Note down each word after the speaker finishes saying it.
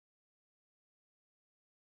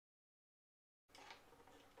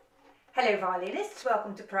Hello violinists,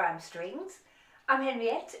 welcome to Prime Strings. I'm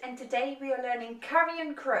Henriette and today we are learning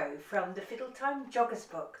Carrion Crow from the Fiddle Time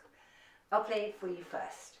Joggers book. I'll play it for you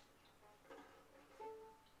first.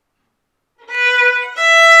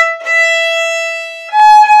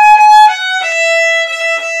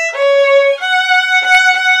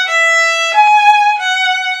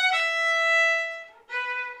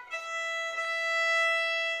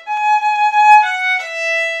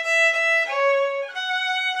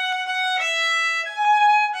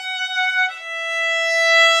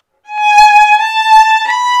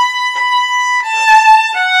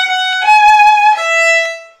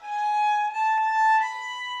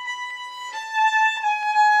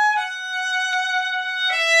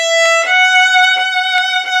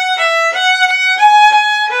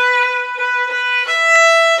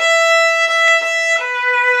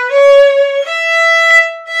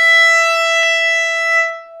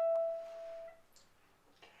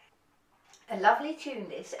 A lovely tune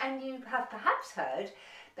this, and you have perhaps heard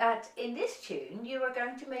that in this tune you are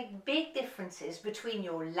going to make big differences between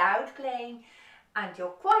your loud playing and your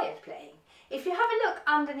quiet playing. If you have a look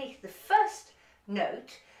underneath the first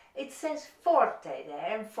note, it says forte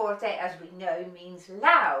there, and forte, as we know, means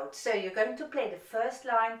loud. So you're going to play the first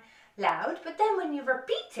line loud, but then when you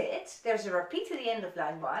repeat it, there's a repeat at the end of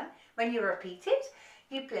line 1, when you repeat it,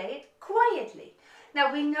 you play it quietly.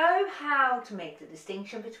 Now we know how to make the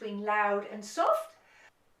distinction between loud and soft.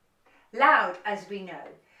 Loud, as we know,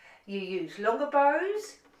 you use longer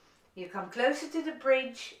bows, you come closer to the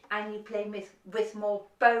bridge and you play with more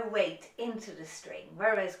bow weight into the string,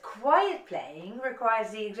 whereas quiet playing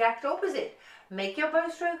requires the exact opposite. Make your bow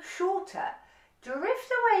stroke shorter, drift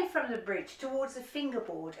away from the bridge towards the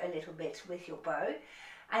fingerboard a little bit with your bow,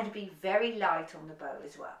 and be very light on the bow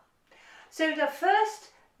as well. So the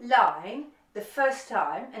first line, the first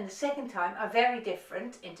time and the second time are very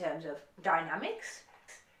different in terms of dynamics.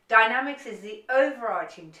 Dynamics is the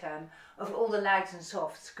overarching term of all the louds and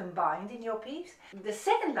softs combined in your piece. The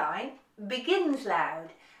second line begins loud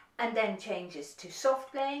and then changes to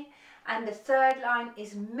soft playing, and the third line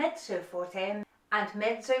is mezzo forte, and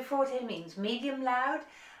mezzo forte means medium loud,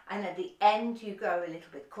 and at the end you go a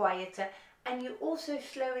little bit quieter and you also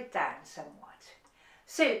slow it down somewhat.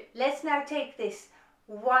 So let's now take this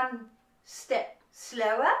one step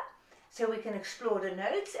slower so we can explore the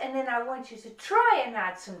notes, and then I want you to try and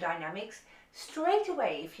add some dynamics straight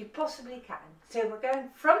away if you possibly can. So we're going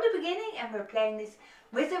from the beginning and we're playing this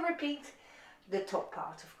with a repeat, the top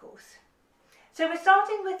part of course. So we're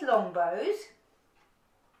starting with long bows.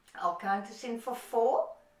 I'll count us in for 4.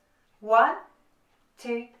 1,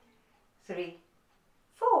 2, 3,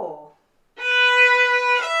 4.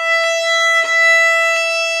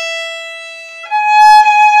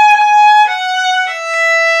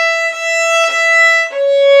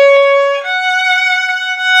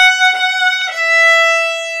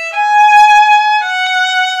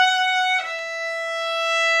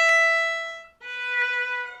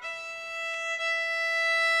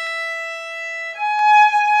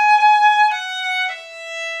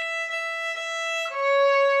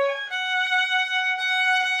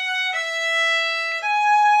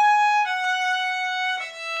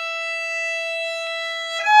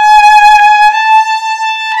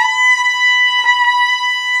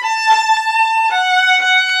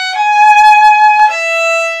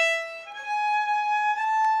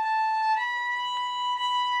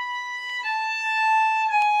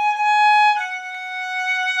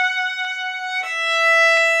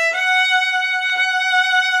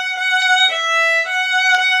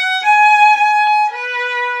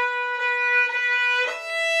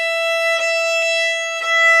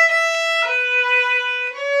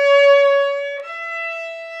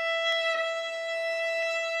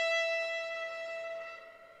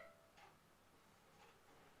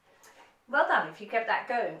 Well done if you kept that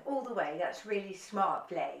going all the way. That's really smart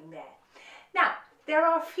playing there. Now, there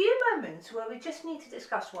are a few moments where we just need to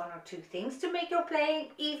discuss one or two things to make your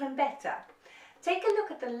playing even better. Take a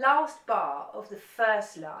look at the last bar of the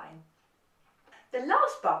first line. The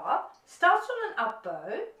last bar starts on an up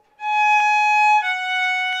bow,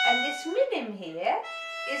 and this minim here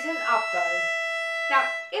is an up bow. Now,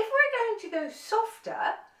 if we're going to go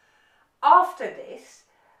softer after this,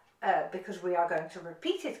 because we are going to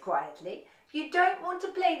repeat it quietly, you don't want to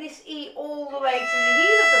play this E all the way to the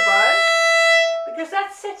heel of the bow, because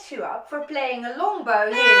that sets you up for playing a long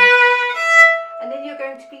bow here, and then you're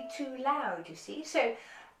going to be too loud, you see. So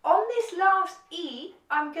on this last E,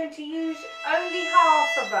 I'm going to use only half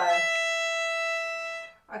a bow.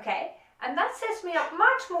 Okay, and that sets me up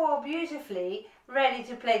much more beautifully, ready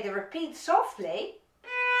to play the repeat softly.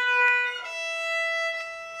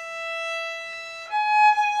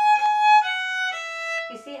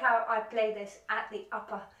 how I play this at the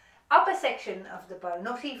upper section of the bow,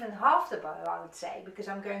 not even half the bow I would say, because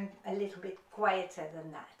I'm going a little bit quieter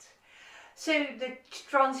than that. So the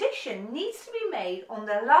transition needs to be made on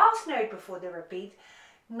the last note before the repeat,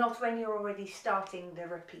 not when you're already starting the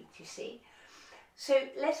repeat, you see. So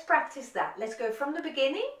let's practice that. Let's go from the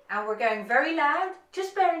beginning, and we're going very loud.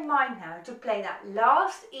 Just bear in mind now to play that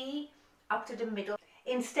last E up to the middle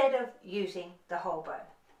instead of using the whole bow.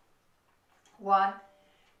 1,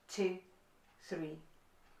 2, 3,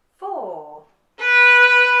 4.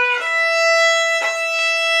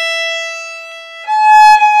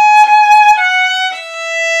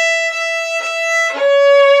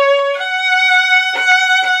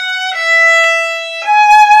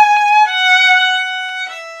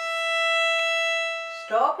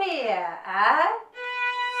 Stop here and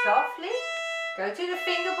softly go to the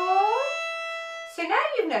fingerboard. So now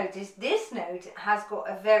you've noticed this note has got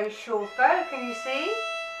a very short bow, can you see?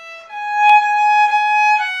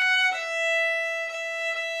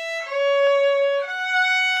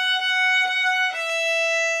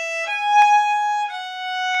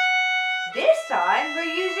 This time we're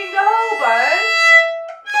using the whole bow.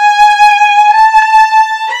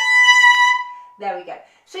 There we go.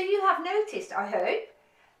 So you have noticed, I hope,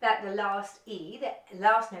 that the last E, the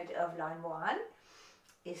last note of line 1,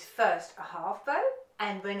 is first a half bow,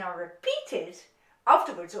 and when I repeat it,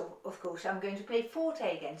 afterwards of course I'm going to play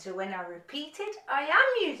forte again, so when I repeat it I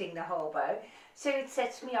am using the whole bow, so it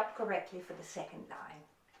sets me up correctly for the second line.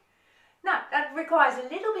 Now that requires a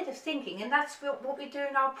little bit of thinking, and that's what we do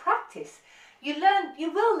in our practice. You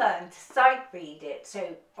will learn to sight read it,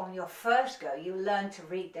 so on your first go you'll learn to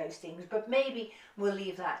read those things, but maybe we'll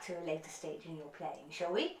leave that to a later stage in your playing,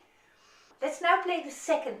 shall we? Let's now play the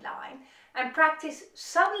second line and practice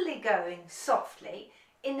suddenly going softly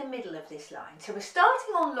in the middle of this line. So we're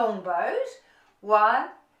starting on long bows. 1,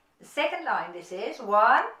 the second line this is,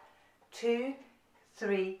 1, 2,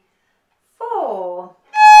 3, 4.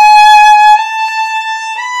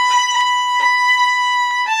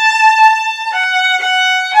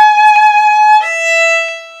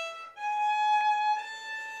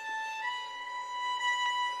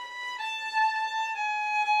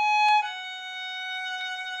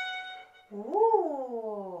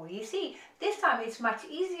 Ooh, you see, this time it's much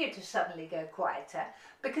easier to suddenly go quieter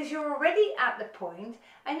because you're already at the point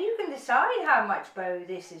and you can decide how much bow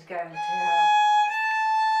this is going to have.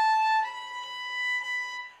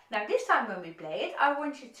 Now this time when we play it, I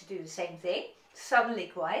want you to do the same thing, suddenly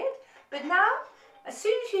quiet, but now as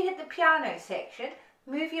soon as you hit the piano section,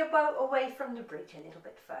 move your bow away from the bridge a little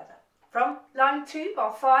bit further. From line 2,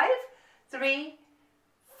 bar 5, 3,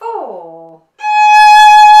 4.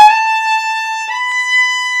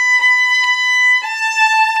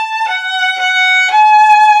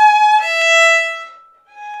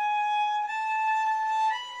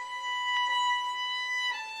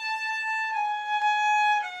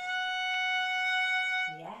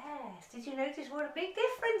 Did you notice what a big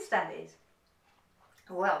difference that is?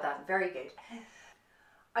 Well done, very good.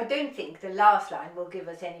 I don't think the last line will give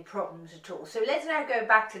us any problems at all. So let's now go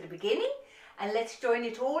back to the beginning and let's join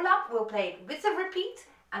it all up. We'll play it with the repeat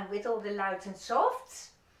and with all the louds and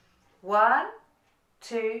softs. 1,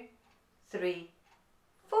 2, 3,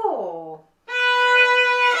 4.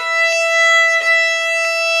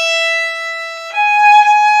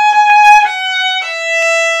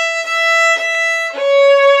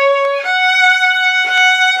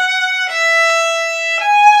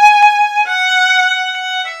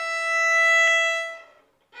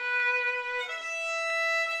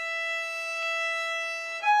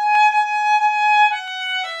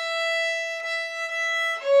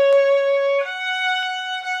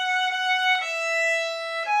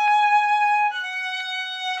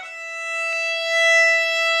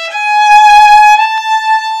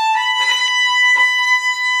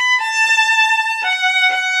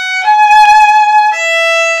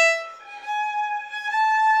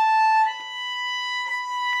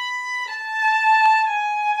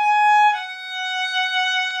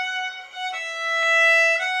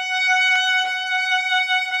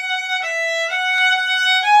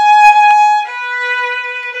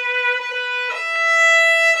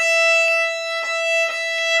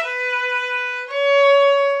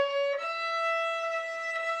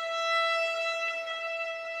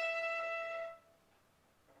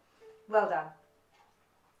 Well done.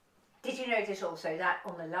 Did you notice also that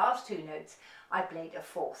on the last 2 notes I played a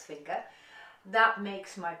 4th finger? That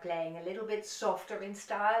makes my playing a little bit softer in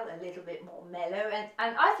style, a little bit more mellow, and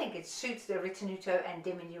I think it suits the ritenuto and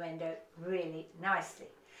diminuendo really nicely.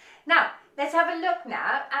 Now, let's have a look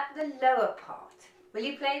now at the lower part. Will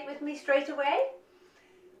you play it with me straight away?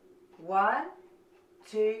 1,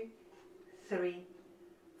 2, 3,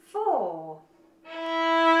 4.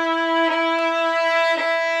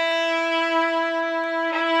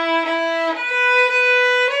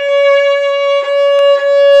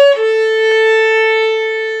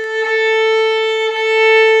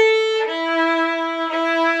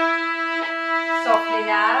 Softly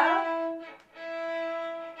now.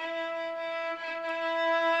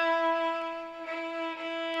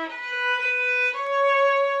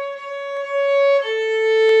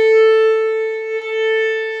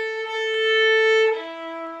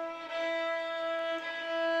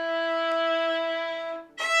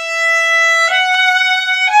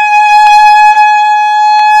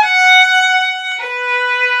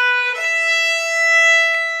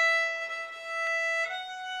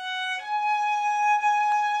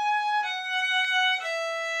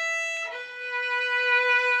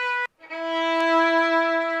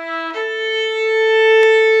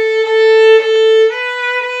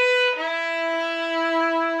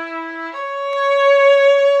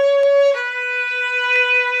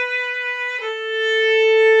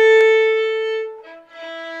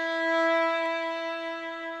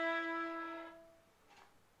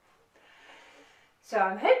 So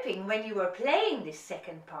I'm hoping when you were playing this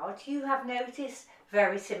second part, you have noticed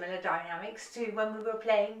very similar dynamics to when we were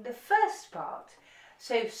playing the first part.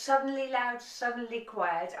 So suddenly loud, suddenly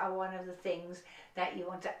quiet are one of the things that you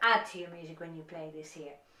want to add to your music when you play this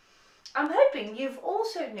here. I'm hoping you've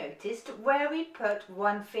also noticed where we put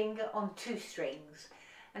one finger on two strings.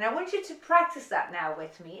 And I want you to practice that now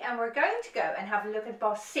with me, and we're going to go and have a look at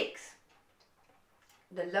bar 6.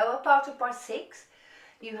 The lower part of bar 6,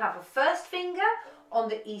 you have a first finger on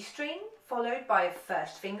the E string followed by a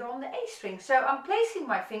first finger on the A string. So I'm placing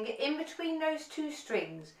my finger in between those two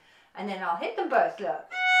strings and then I'll hit them both, look.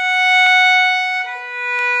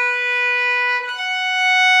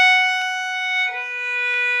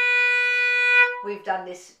 We've done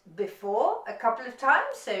this before a couple of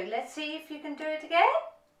times, so let's see if you can do it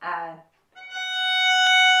again.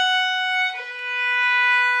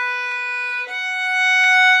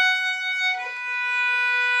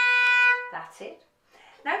 That's it.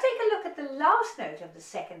 Now take a look at the last note of the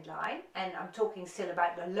second line, and I'm talking still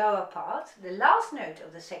about the lower part. The last note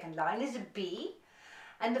of the second line is a B,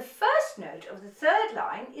 and the first note of the third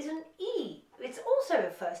line is an E. It's also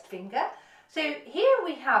a first finger. So here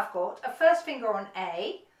we have got a first finger on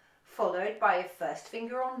A, followed by a first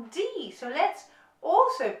finger on D. So let's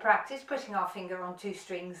also practice putting our finger on two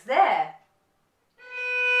strings there.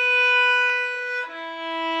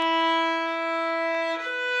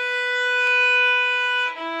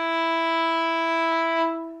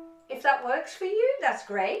 If that works for you, that's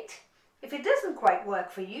great. If it doesn't quite work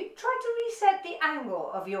for you, try to reset the angle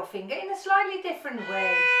of your finger in a slightly different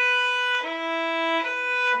way.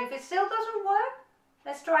 And if it still doesn't work,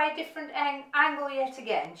 let's try a different angle yet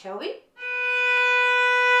again, shall we?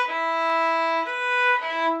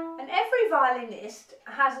 And every violinist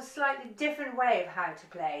has a slightly different way of how to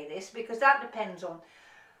play this, because that depends on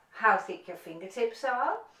how thick your fingertips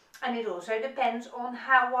are. And it also depends on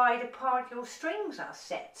how wide apart your strings are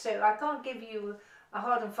set. So I can't give you a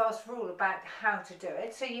hard and fast rule about how to do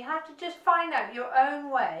it. So you have to just find out your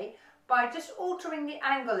own way by just altering the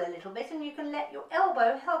angle a little bit, and you can let your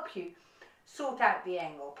elbow help you sort out the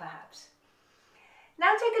angle perhaps.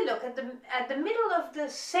 Now take a look at the middle of the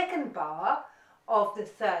second bar of the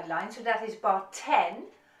third line. So that is bar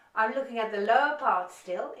 10. I'm looking at the lower part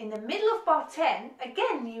still. In the middle of bar 10,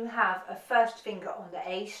 again you have a first finger on the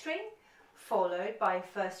A string, followed by a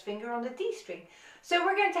first finger on the D string. So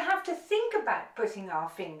we're going to have to think about putting our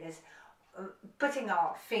finger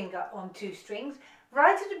on two strings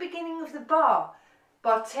right at the beginning of the bar.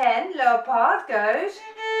 Bar 10, lower part goes.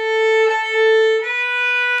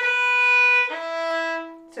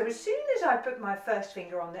 So as soon as I put my first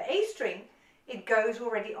finger on the A string, it goes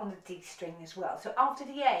already on the D string as well. So after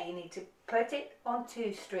the A, you need to put it on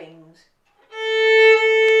two strings.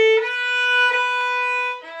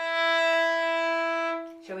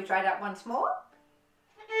 Shall we try that once more?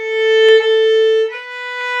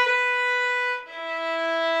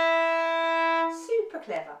 Super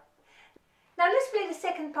clever. Now let's play the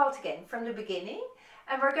second part again from the beginning,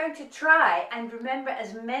 and we're going to try and remember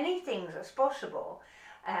as many things as possible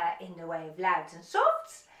in the way of louds and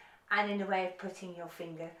softs, and in the way of putting your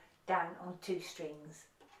finger down on two strings.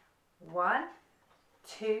 1,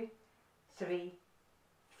 2, 3,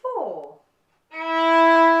 4.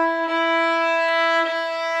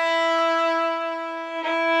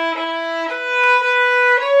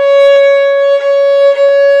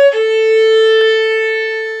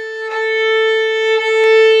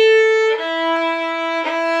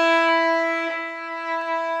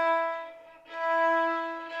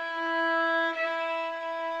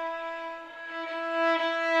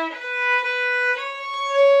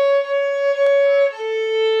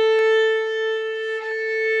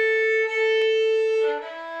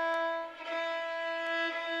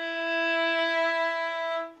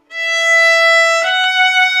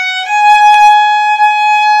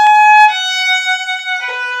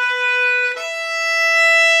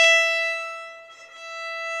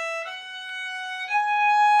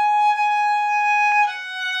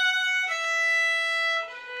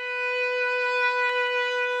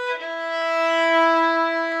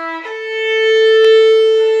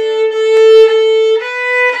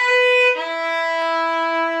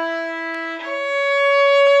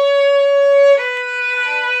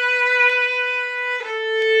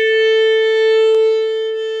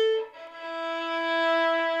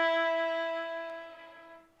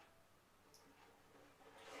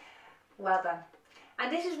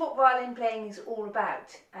 violin playing is all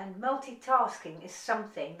about, and multitasking is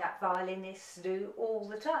something that violinists do all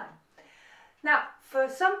the time. Now, for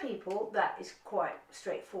some people that is quite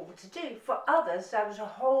straightforward to do. For others that is a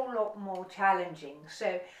whole lot more challenging.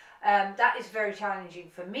 So that is very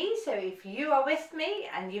challenging for me. So if you are with me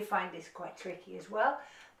and you find this quite tricky as well,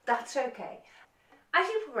 that's okay. As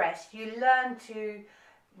you progress, you learn to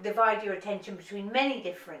divide your attention between many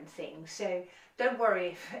different things. So don't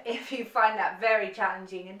worry if you find that very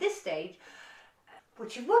challenging at this stage.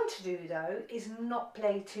 What you want to do though is not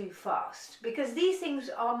play too fast, because these things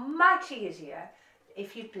are much easier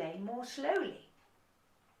if you play more slowly.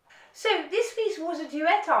 So this piece was a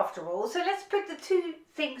duet after all, so let's put the two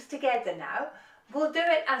things together now. We'll do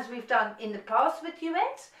it as we've done in the past with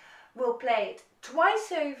duets. We'll play it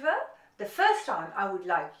twice over. The first time I would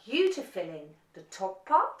like you to fill in the top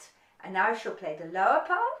part, and I shall play the lower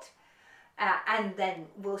part. And then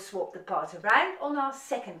we'll swap the part around on our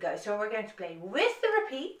second go. So we're going to play with the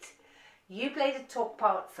repeat. You play the top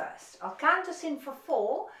part first. I'll count us in for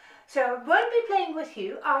 4. So I won't be playing with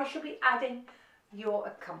you. I shall be adding your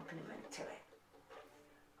accompaniment to it.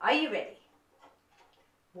 Are you ready?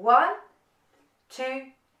 1, 2,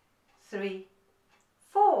 3,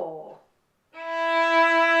 4.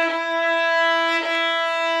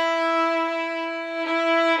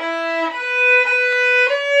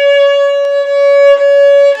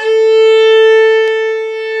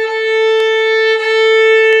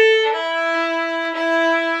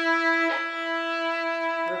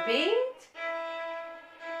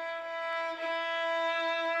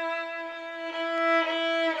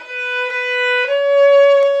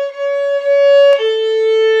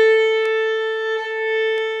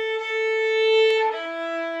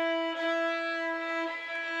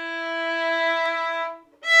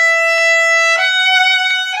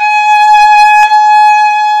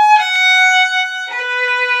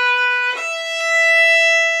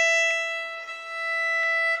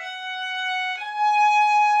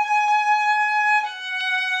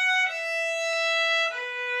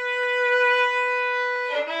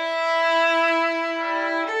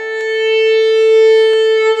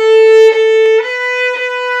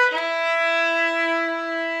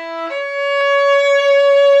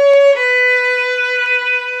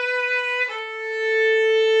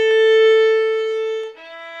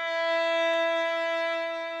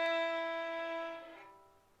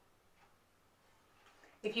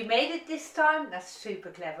 If you made it this time, that's super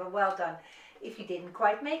clever, well done. If you didn't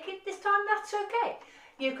quite make it this time, that's okay.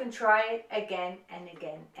 You can try it again and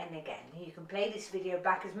again and again. You can play this video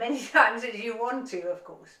back as many times as you want to, of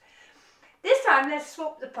course. This time, let's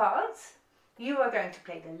swap the parts. You are going to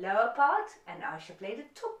play the lower part and I shall play the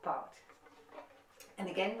top part. And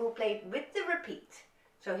again, we'll play it with the repeat.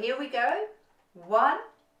 So here we go. 1,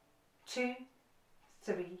 2,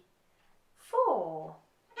 3, 4.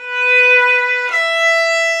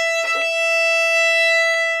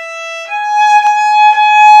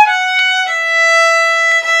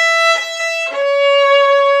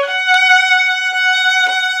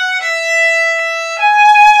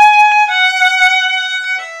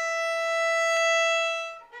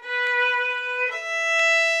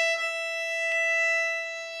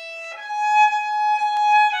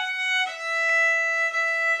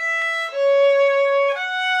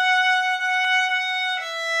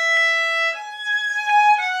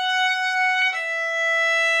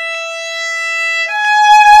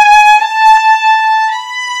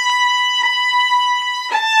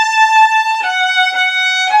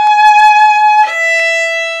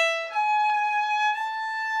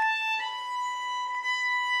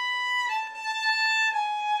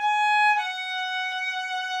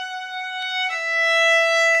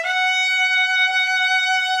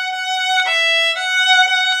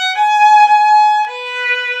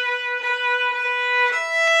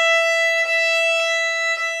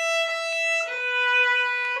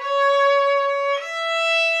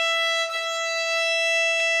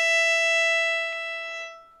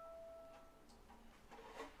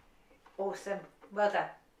 Awesome, well done.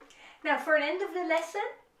 Now for an end of the lesson,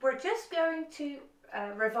 we're just going to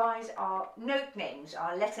revise our note names,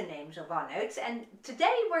 our letter names of our notes, and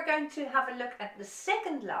today we're going to have a look at the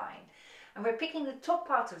second line, and we're picking the top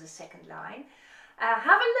part of the second line.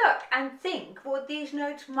 Have a look and think what these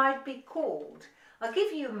notes might be called. I'll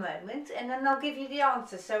give you a moment and then I'll give you the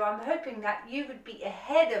answer, so I'm hoping that you would be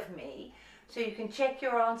ahead of me so you can check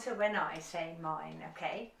your answer when I say mine,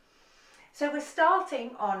 okay? So we're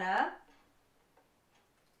starting on a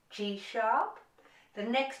G sharp. The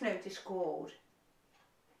next note is called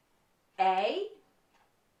A,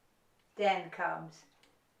 then comes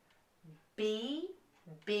B,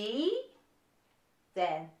 B,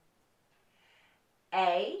 then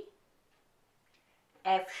A,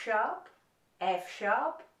 F sharp,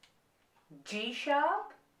 G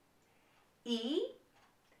sharp, E,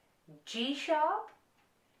 G sharp,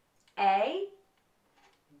 A,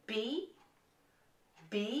 B,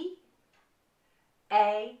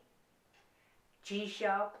 A, G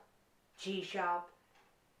sharp,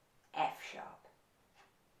 F sharp.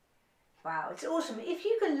 Wow, it's awesome. If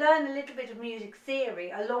you can learn a little bit of music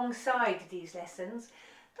theory alongside these lessons,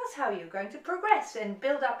 that's how you're going to progress and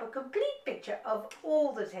build up a complete picture of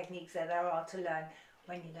all the techniques that there are to learn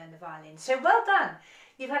when you learn the violin. So well done.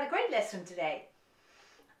 You've had a great lesson today.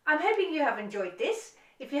 I'm hoping you have enjoyed this.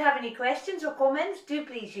 If you have any questions or comments, do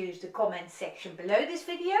please use the comments section below this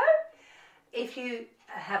video. If you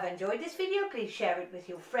have enjoyed this video, please share it with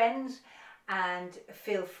your friends and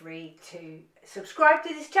feel free to subscribe to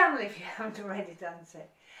this channel if you haven't already done so.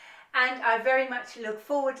 And I very much look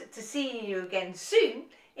forward to seeing you again soon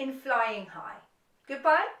in Flying High.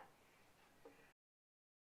 Goodbye.